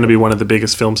 going to be one of the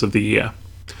biggest films of the year.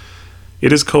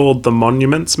 It is called The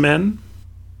Monuments Men,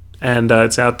 and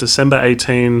it's out December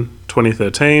 18,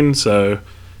 2013, so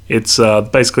it's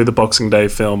basically the Boxing Day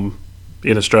film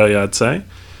in Australia, I'd say.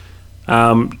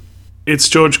 It's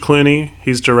George Clooney.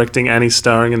 He's directing and he's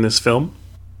starring in this film.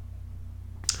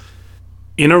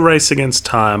 In a race against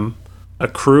time, a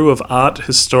crew of art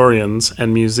historians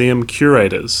and museum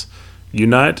curators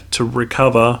unite to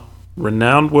recover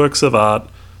renowned works of art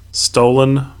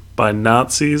stolen by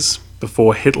Nazis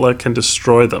before Hitler can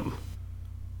destroy them.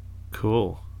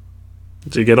 Cool.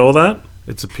 Did you get all that?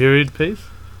 It's a period piece?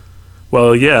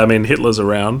 Well, yeah, I mean, Hitler's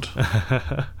around.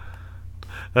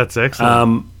 That's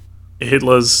excellent.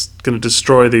 Hitler's going to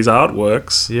destroy these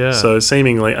artworks. Yeah. So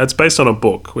seemingly, it's based on a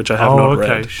book, which I have not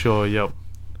read. Okay, sure, yep.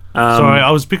 Sorry,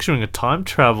 I was picturing a time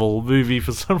travel movie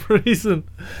for some reason.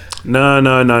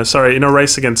 No. Sorry, In a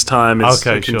Race Against Time is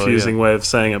a confusing way of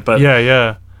saying it. But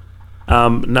yeah.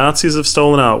 Nazis have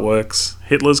stolen artworks.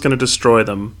 Hitler's going to destroy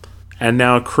them. And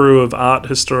now a crew of art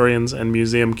historians and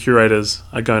museum curators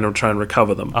are going to try and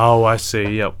recover them. Oh, I see,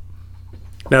 yep.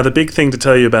 Now, the big thing to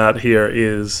tell you about here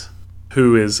is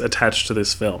who is attached to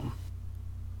this film.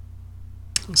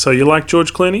 So you like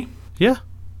George Clooney? Yeah.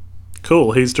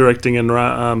 Cool, he's directing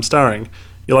and starring.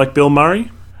 You like Bill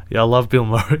Murray? Yeah, I love Bill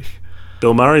Murray.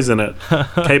 Bill Murray's in it.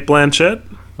 Cate Blanchett?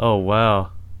 Oh,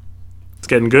 wow. It's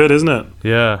getting good, isn't it?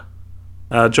 Yeah.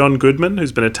 John Goodman,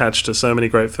 who's been attached to so many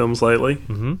great films lately.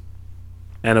 Mm-hmm.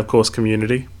 And, of course,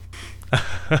 Community.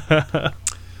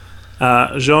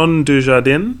 Jean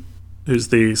Dujardin, who's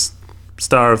the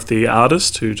star of The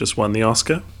Artist, who just won the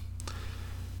Oscar.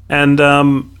 And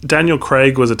Daniel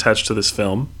Craig was attached to this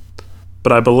film.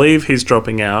 But I believe he's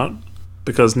dropping out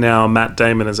because now Matt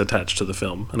Damon is attached to the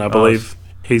film. And I believe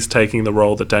he's taking the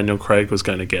role that Daniel Craig was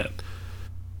going to get.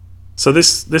 So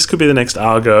this could be the next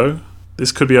Argo.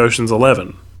 This could be Ocean's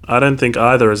 11. I don't think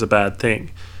either is a bad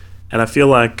thing. And I feel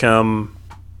like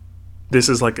this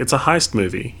is like, it's a heist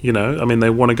movie, you know? I mean,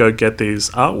 they want to go get these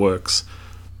artworks.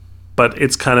 But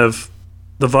it's kind of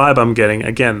the vibe I'm getting.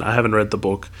 Again, I haven't read the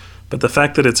book. But the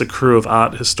fact that it's a crew of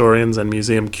art historians and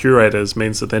museum curators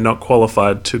means that they're not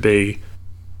qualified to be,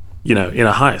 you know, in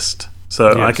a heist.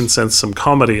 So I can sense some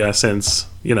comedy. I sense,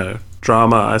 you know,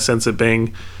 drama. I sense it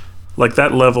being like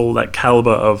that level, that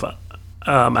caliber of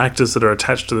actors that are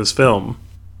attached to this film.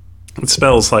 It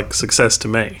spells like success to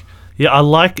me. Yeah,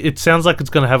 it sounds like it's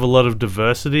going to have a lot of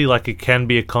diversity. Like it can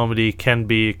be a comedy, it can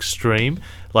be extreme,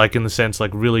 like in the sense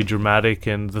like really dramatic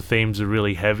and the themes are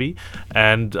really heavy.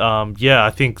 And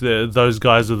I think those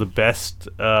guys are the best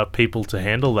people to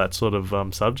handle that sort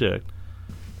of subject.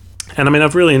 And I mean,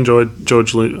 I've really enjoyed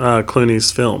George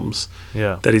Clooney's films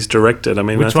that he's directed. I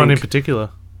mean, which one in particular?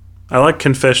 I like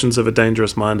Confessions of a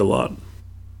Dangerous Mind a lot.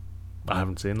 I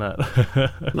haven't seen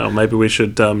that. No, maybe we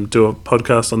should do a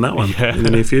podcast on that one in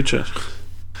the near future.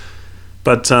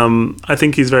 But I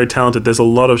think he's very talented. There's a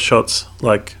lot of shots,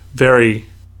 like very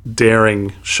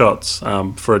daring shots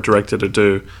for a director to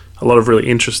do. A lot of really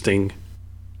interesting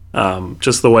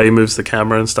just the way he moves the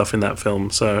camera and stuff in that film.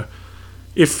 So,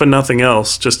 if for nothing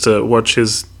else, just to watch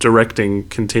his directing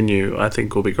continue, I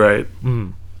think will be great.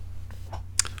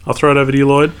 I'll throw it over to you,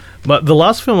 Lloyd. But the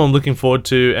last film I'm looking forward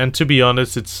to, and to be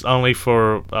honest, it's only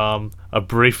for a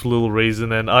brief little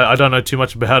reason, and I don't know too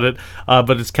much about it,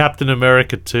 but it's Captain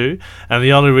America 2, and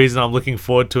the only reason I'm looking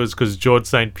forward to it is because George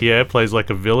St. Pierre plays like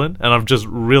a villain, and I'm just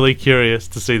really curious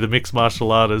to see the mixed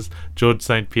martial artist George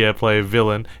St. Pierre play a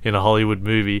villain in a Hollywood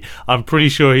movie. I'm pretty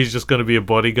sure he's just going to be a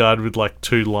bodyguard with like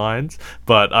 2 lines,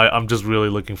 but I'm just really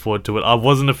looking forward to it. I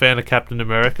wasn't a fan of Captain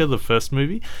America, the first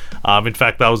movie. In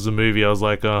fact, that was the movie I was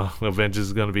like, oh, Avengers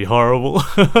is going to be horrible.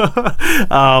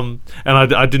 And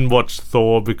I didn't watch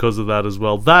Thor because of that as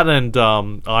well. That and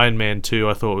Iron Man 2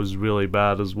 I thought was really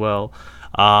bad as well.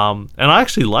 And I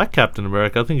actually like Captain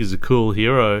America. I think he's a cool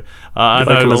hero. I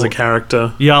like him as a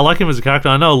character. Yeah, I like him as a character.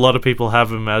 I know a lot of people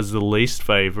have him as the least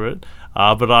favourite.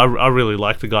 But I really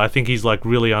like the guy. I think he's like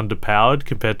really underpowered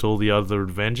compared to all the other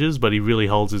Avengers, but he really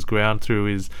holds his ground through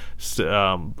his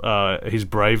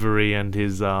bravery and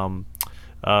his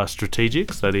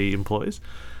strategics that he employs.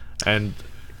 And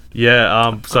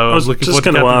yeah, so I was looking forward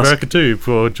to Captain America 2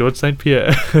 for George St.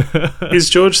 Pierre. Is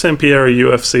George St. Pierre a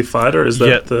UFC fighter? Is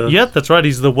that Yeah, that's right.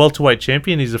 He's the welterweight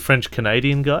champion. He's a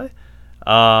French-Canadian guy.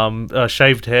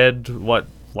 Shaved head, white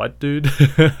dude.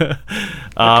 Okay,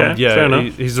 fair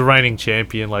enough. He's a reigning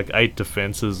champion, like 8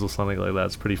 defenses or something like that.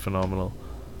 It's pretty phenomenal.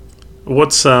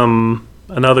 What's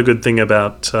another good thing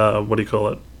about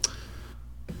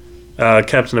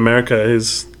Captain America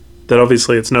is that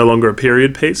obviously it's no longer a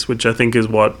period piece, which I think is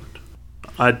what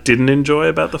I didn't enjoy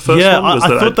about the first one. Yeah, I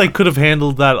thought they could have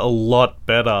handled that a lot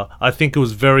better. I think it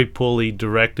was very poorly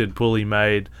directed, poorly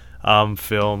made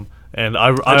film, and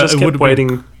I just kept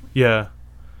waiting. Yeah,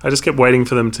 I just kept waiting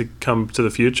for them to come to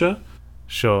the future.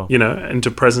 Sure.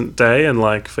 Into present day, and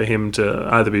like for him to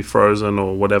either be frozen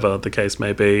or whatever the case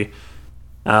may be.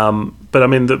 But I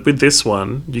mean, with this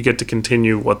one, you get to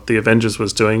continue what the Avengers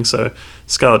was doing. So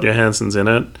Scarlett Johansson's in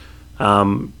it.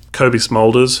 Kobe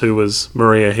Smulders, who was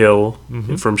Maria Hill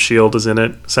from S.H.I.E.L.D., is in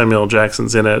it. Samuel L.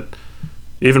 Jackson's in it.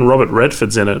 Even Robert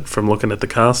Redford's in it, from looking at the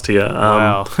cast here.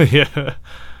 Wow. Yeah.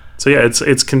 So yeah,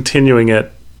 it's continuing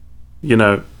it,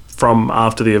 from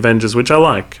after the Avengers, which I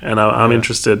like, and I'm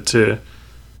interested to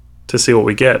see what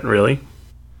we get, really.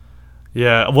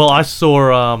 Yeah. Well, I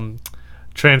saw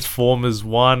Transformers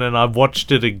 1, and I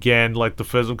watched it again, like the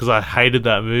first one, because I hated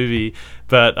that movie.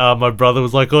 But my brother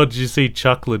was like, oh, did you see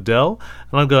Chuck Liddell?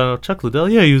 And I'm going, oh, Chuck Liddell?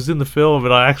 Yeah, he was in the film.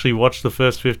 And I actually watched the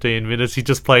first 15 minutes. He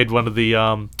just played one of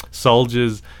the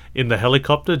soldiers in the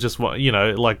helicopter, just,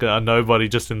 like a nobody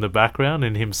just in the background,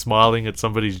 and him smiling at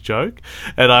somebody's joke.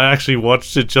 And I actually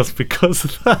watched it just because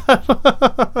of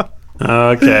that.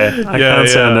 Okay, I can't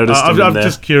say I noticed him I'm there.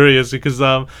 just curious because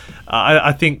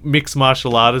I think mixed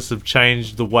martial artists have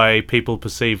changed the way people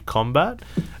perceive combat,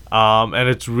 and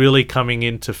it's really coming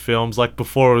into films. Like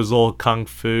before, it was all kung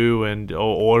fu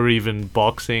or even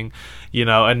boxing,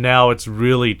 and now it's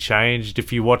really changed.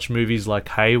 If you watch movies like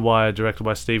Haywire, directed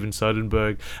by Steven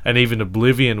Soderbergh, and even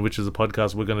Oblivion, which is a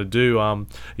podcast we're going to do,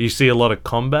 you see a lot of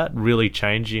combat really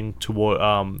changing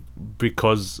toward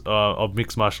because of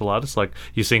mixed martial artists. Like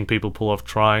you're seeing people pull off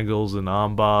triangles and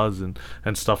arm bars and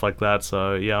stuff like that.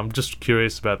 So yeah, I'm just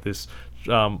curious about this,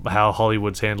 how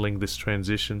Hollywood's handling this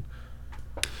transition.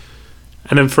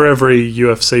 And then for every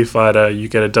UFC fighter, you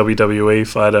get a WWE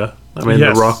fighter. I mean,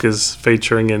 Yes. The Rock is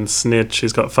featuring in Snitch.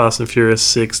 He's got Fast and Furious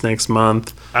 6 next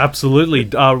month. Absolutely.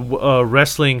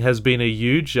 Wrestling has been a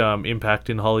huge impact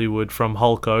in Hollywood from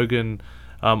Hulk Hogan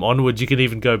onwards. You can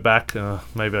even go back,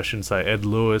 maybe I shouldn't say Ed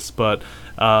Lewis, but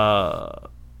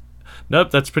nope,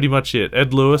 that's pretty much it.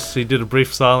 Ed Lewis, he did a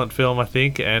brief silent film, I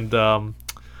think, and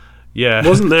yeah.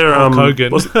 Wasn't there Hulk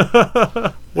Hogan.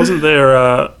 wasn't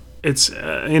there it's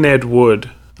in Ed Wood.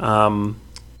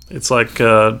 It's like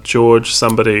George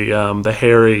somebody, the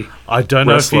hairy I don't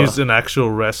know wrestler. if he's an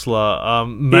actual wrestler.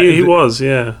 He was,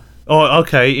 yeah. Oh,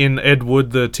 okay, in Ed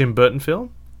Wood, the Tim Burton film?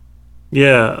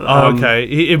 Yeah. Oh, okay.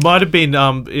 It might have been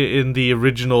in the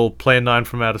original Plan 9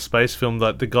 from Outer Space film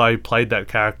that the guy who played that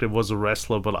character was a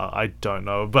wrestler, but I don't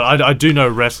know. But I do know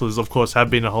wrestlers, of course, have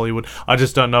been in Hollywood. I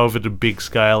just don't know if at a big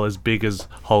scale as big as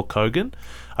Hulk Hogan.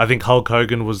 I think Hulk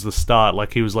Hogan was the start.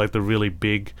 Like, he was like the really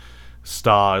big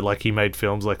star. Like, he made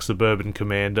films like Suburban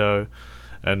Commando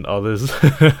and others. And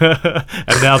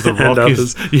now The Rock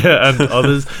is... Yeah, and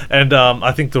others. And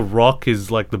I think The Rock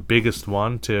is like the biggest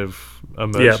one to have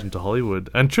emerged into Hollywood.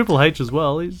 And Triple H as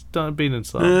well. He's been in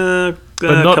some.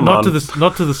 But not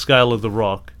to the scale of The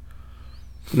Rock.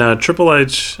 No, Triple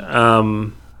H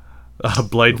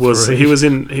Blade was 3.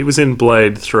 he was in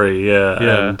Blade 3,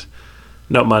 yeah. And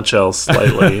not much else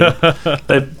lately.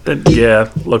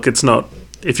 Look, it's not.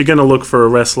 If you're going to look for a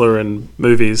wrestler in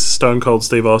movies, Stone Cold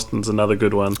Steve Austin's another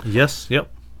good one. Yes, yep.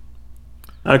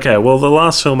 Okay, well, the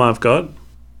last film I've got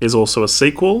is also a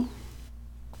sequel,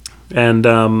 and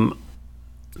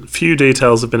few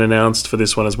details have been announced for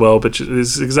this one as well, but it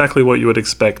is exactly what you would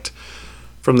expect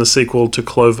from the sequel to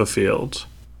Cloverfield,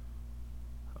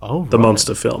 the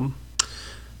monster film.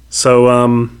 So,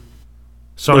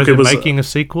 so look, they're making a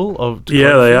sequel of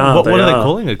yeah, they are. What are they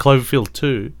calling it? Cloverfield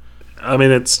 2? I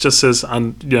mean, it just says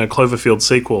Cloverfield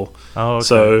sequel. Oh, okay.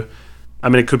 So, I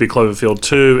mean, it could be Cloverfield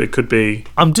 2. It could be.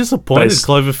 I'm disappointed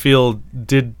Cloverfield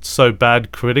did so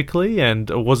bad critically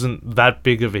and it wasn't that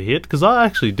big of a hit, because I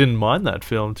actually didn't mind that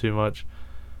film too much.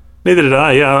 Neither did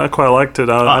I. Yeah, I quite liked it.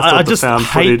 I thought the found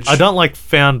footage. I don't like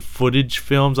found footage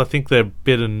films. I think they're a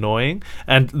bit annoying,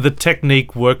 and the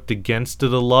technique worked against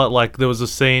it a lot. Like, there was a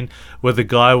scene where the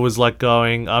guy was like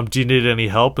going, "Do you need any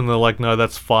help?" And they're like, "No,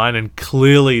 that's fine." And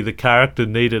clearly, the character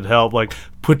needed help. Like,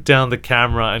 put down the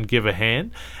camera and give a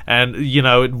hand. And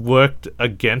it worked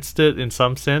against it in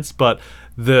some sense, but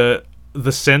the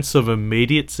sense of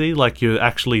immediacy, like you're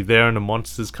actually there and the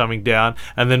monster's coming down,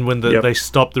 and then when they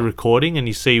stop the recording and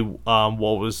you see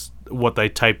what they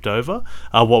taped over,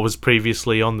 what was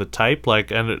previously on the tape,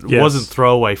 and it wasn't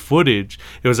throwaway footage.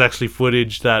 It was actually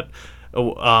footage that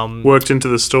worked into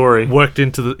the story.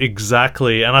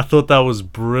 Exactly, and I thought that was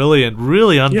brilliant.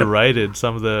 Really underrated.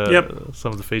 Some of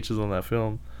the features on that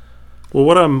film. Well,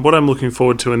 what I'm looking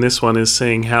forward to in this one is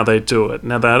seeing how they do it.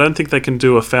 Now, I don't think they can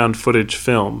do a found footage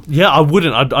film. Yeah, I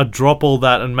wouldn't. I'd drop all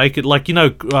that and make it like,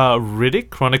 Riddick,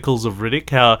 Chronicles of Riddick,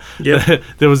 how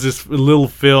there was this little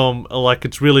film, like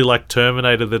it's really like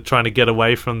Terminator, they're trying to get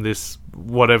away from this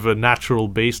whatever natural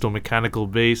beast or mechanical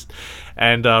beast,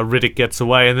 and Riddick gets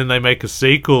away, and then they make a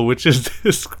sequel, which is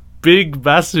this big,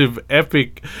 massive,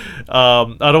 epic,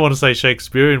 I don't want to say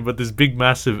Shakespearean, but this big,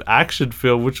 massive action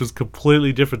film, which was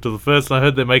completely different to the first. And I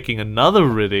heard they're making another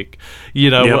Riddick.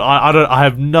 I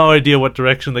have no idea what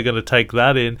direction they're going to take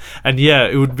that in. And yeah,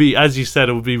 it would be, as you said,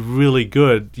 it would be really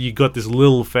good. You got this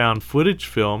little found footage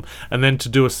film, and then to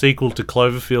do a sequel to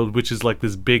Cloverfield, which is like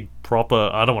this big,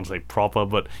 proper, I don't want to say proper,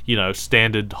 but,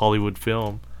 standard Hollywood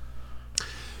film.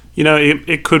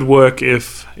 It could work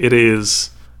if it is...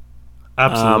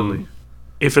 Absolutely.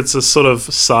 If it's a sort of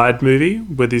side movie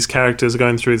where these characters are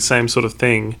going through the same sort of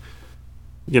thing,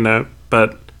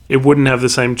 but it wouldn't have the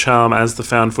same charm as the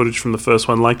found footage from the first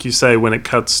one. Like you say, when it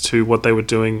cuts to what they were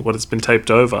doing, what has been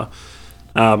taped over,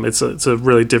 it's a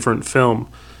really different film.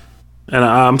 And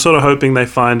I'm sort of hoping they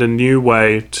find a new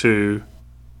way to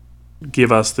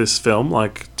give us this film, they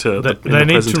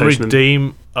need to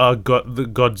redeem the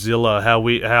Godzilla,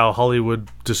 how Hollywood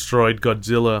destroyed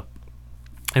Godzilla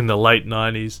in the late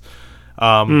 90s,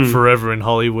 forever in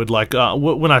Hollywood. Like,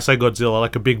 when I say Godzilla,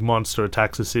 like a big monster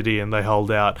attacks a city and they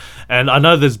hold out. And I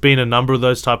know there's been a number of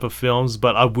those type of films,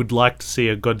 but I would like to see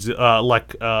a Godzilla,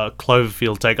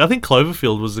 Cloverfield take. I think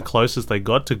Cloverfield was the closest they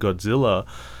got to Godzilla,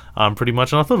 pretty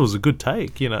much, and I thought it was a good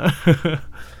take, Well,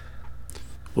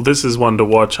 this is one to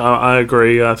watch. I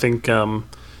agree. I think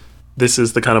this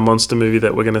is the kind of monster movie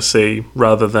that we're going to see,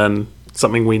 rather than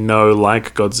something we know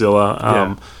like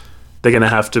Godzilla. They're going to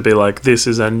have to be like, this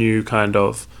is a new kind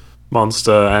of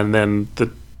monster, and then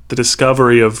the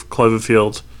discovery of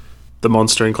Cloverfield, the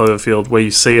monster in Cloverfield, where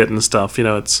you see it and stuff,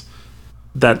 it's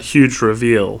that huge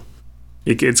reveal.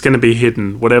 It's going to be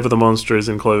hidden. Whatever the monster is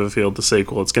in Cloverfield, the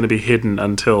sequel, it's going to be hidden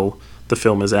until the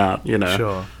film is out,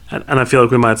 Sure. And I feel like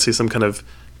we might see some kind of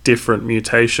different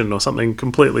mutation or something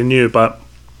completely new, but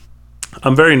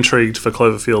I'm very intrigued for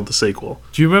Cloverfield, the sequel.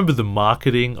 Do you remember the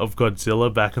marketing of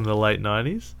Godzilla back in the late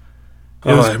 90s?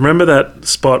 I remember that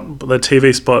spot, the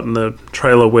TV spot in the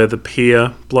trailer where the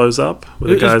pier blows up.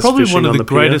 Where the guy's it's probably fishing one of the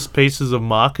pier. greatest pieces of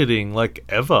marketing,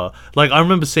 ever. I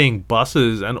remember seeing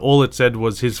buses, and all it said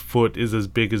was, his foot is as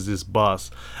big as this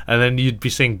bus. And then you'd be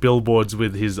seeing billboards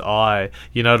with his eye,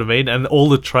 you know what I mean? And all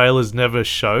the trailers never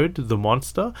showed the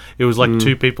monster. It was like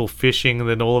two people fishing, and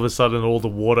then all of a sudden all the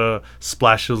water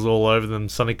splashes all over them.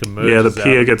 Sonic emerges. Yeah, the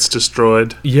pier gets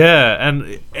destroyed. Yeah,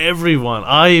 and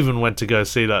I even went to go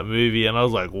see that movie, and I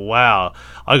was like, wow,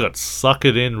 I got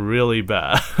suckered in really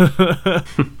bad.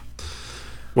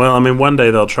 Well, I mean, one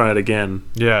day they'll try it again.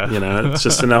 Yeah. It's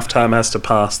just enough time has to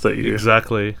pass that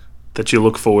you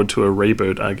look forward to a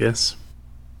reboot, I guess.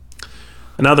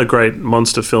 Another great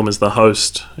monster film is The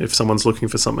Host, if someone's looking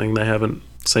for something they haven't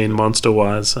seen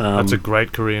monster-wise. That's a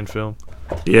great Korean film.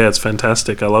 Yeah, it's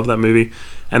fantastic. I love that movie.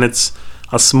 And it's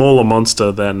a smaller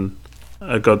monster than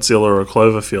a Godzilla or a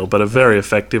Cloverfield, but a very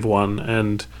effective one.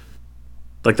 And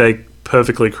they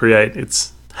perfectly create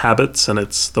habits, and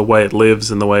it's the way it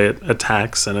lives and the way it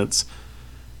attacks, and it's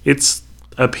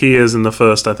appears in the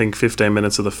first, I think, 15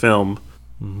 minutes of the film,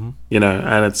 you know,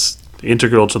 and it's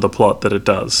integral to the plot that it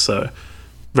does. So,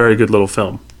 very good little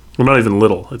film. Well, not even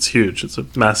little, it's huge. It's a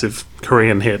massive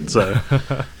Korean hit. So,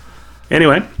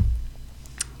 anyway,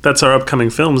 that's our upcoming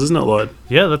films, isn't it, Lloyd?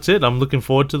 Yeah, that's it. I'm looking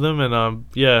forward to them, and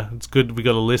yeah, it's good we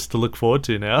got a list to look forward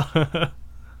to now.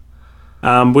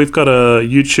 We've got a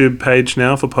YouTube page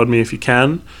now for Pod Me If You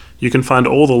Can. You can find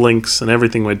all the links and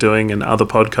everything we're doing and other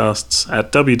podcasts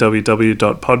at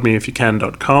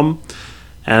www.podmeifyoucan.com.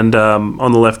 And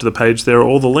on the left of the page, there are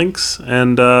all the links.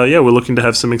 And yeah, we're looking to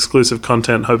have some exclusive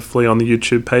content, hopefully, on the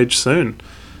YouTube page soon.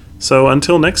 So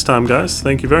until next time, guys,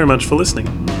 thank you very much for listening.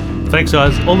 Thanks,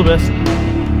 guys. All the best.